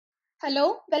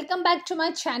Hello, welcome back to my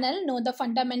channel Know the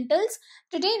Fundamentals.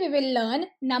 Today we will learn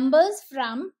numbers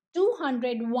from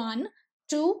 201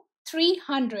 to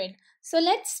 300. So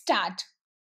let's start.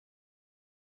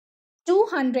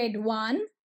 201,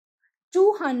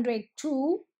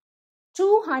 202,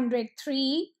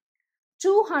 203,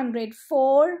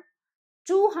 204,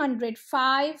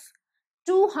 205,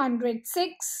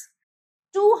 206,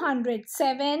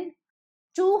 207,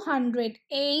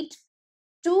 208,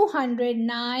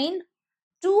 209,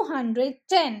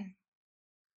 210,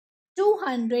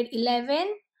 211,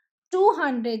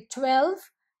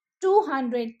 212,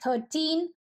 213,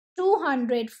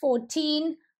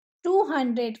 214,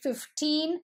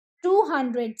 215,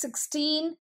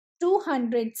 216,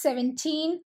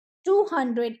 217,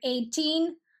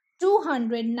 218,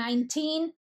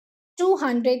 219,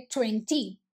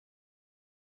 220,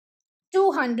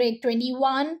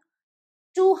 221,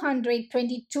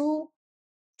 222,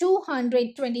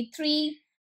 223,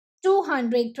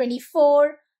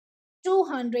 224,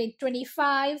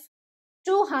 225,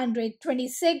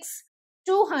 226,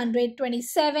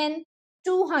 227,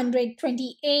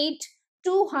 228,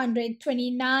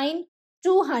 229,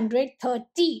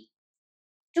 230,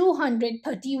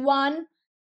 231,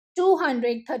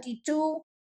 232,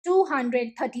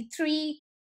 233,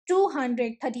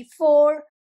 234,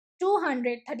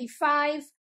 235,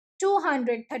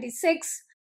 236,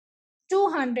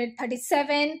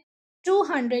 237,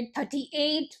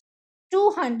 238,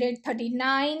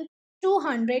 239,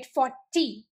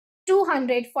 240,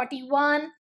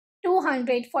 241,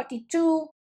 242,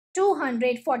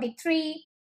 243,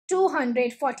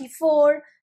 244,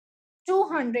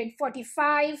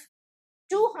 245,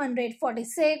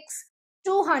 246,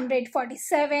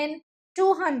 247,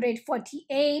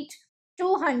 248,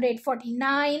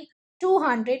 249,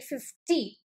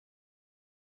 250.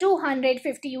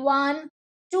 251,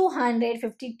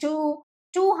 252,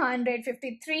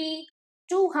 253,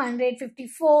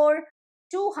 254,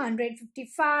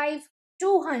 255,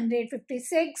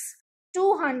 256,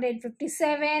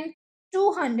 257,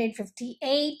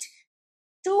 258,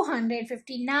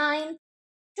 259,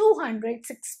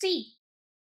 260,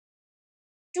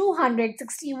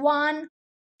 261,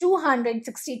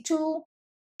 262,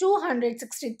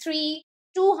 263,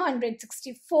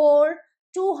 264,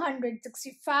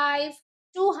 265,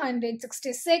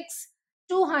 266,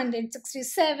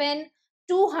 267,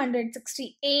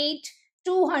 268,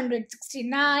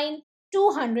 269,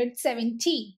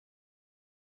 270,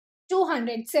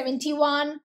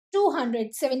 271,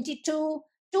 272,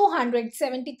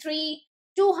 273,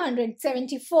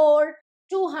 274,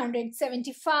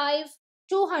 275,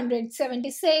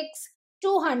 276,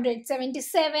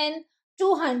 277,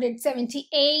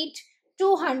 278,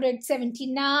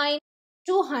 279,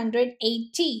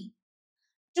 280,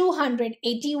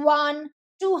 281,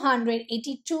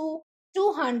 282,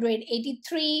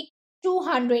 283,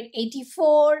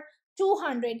 284,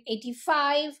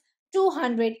 285,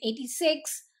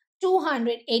 286,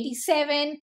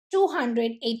 287,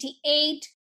 288,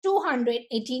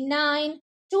 289,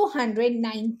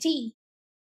 290,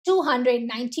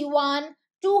 291,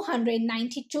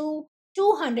 292,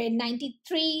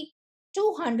 293,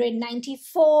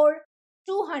 294,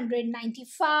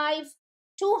 295,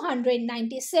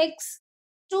 296,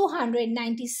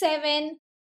 297,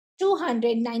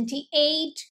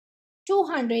 298,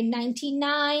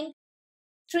 299,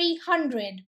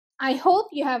 300. I hope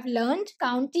you have learned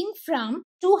counting from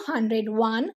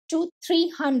 201 to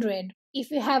 300.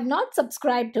 If you have not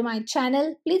subscribed to my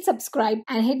channel, please subscribe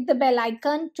and hit the bell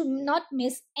icon to not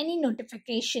miss any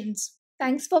notifications.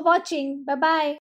 Thanks for watching. Bye-bye.